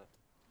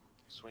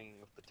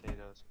swinging of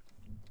potatoes.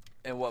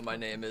 And what my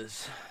name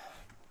is.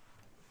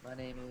 My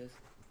name is.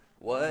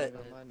 What? That's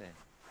not my name.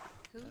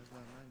 Who? That's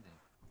not my name.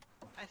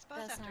 I suppose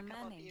That's after a not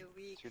couple money. few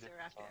weeks or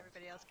after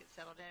everybody else gets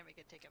settled in, we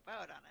could take a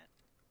vote on it.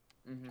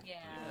 Yeah.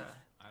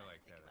 I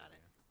like that about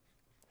idea.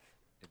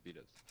 It beat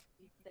us.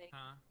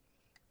 Huh?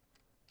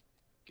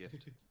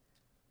 Gift. Gift.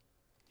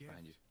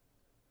 Behind you.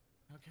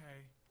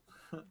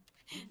 Okay.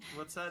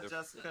 What's that,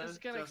 Jessica? It's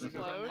gonna Jessica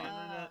explode. on the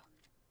internet?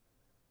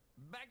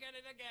 Back at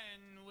it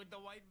again with the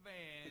white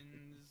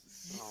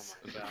vans. Oh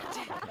my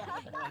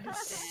god.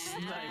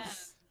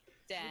 Nice.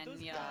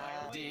 Daniel.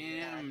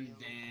 Damn,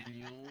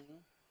 Daniel.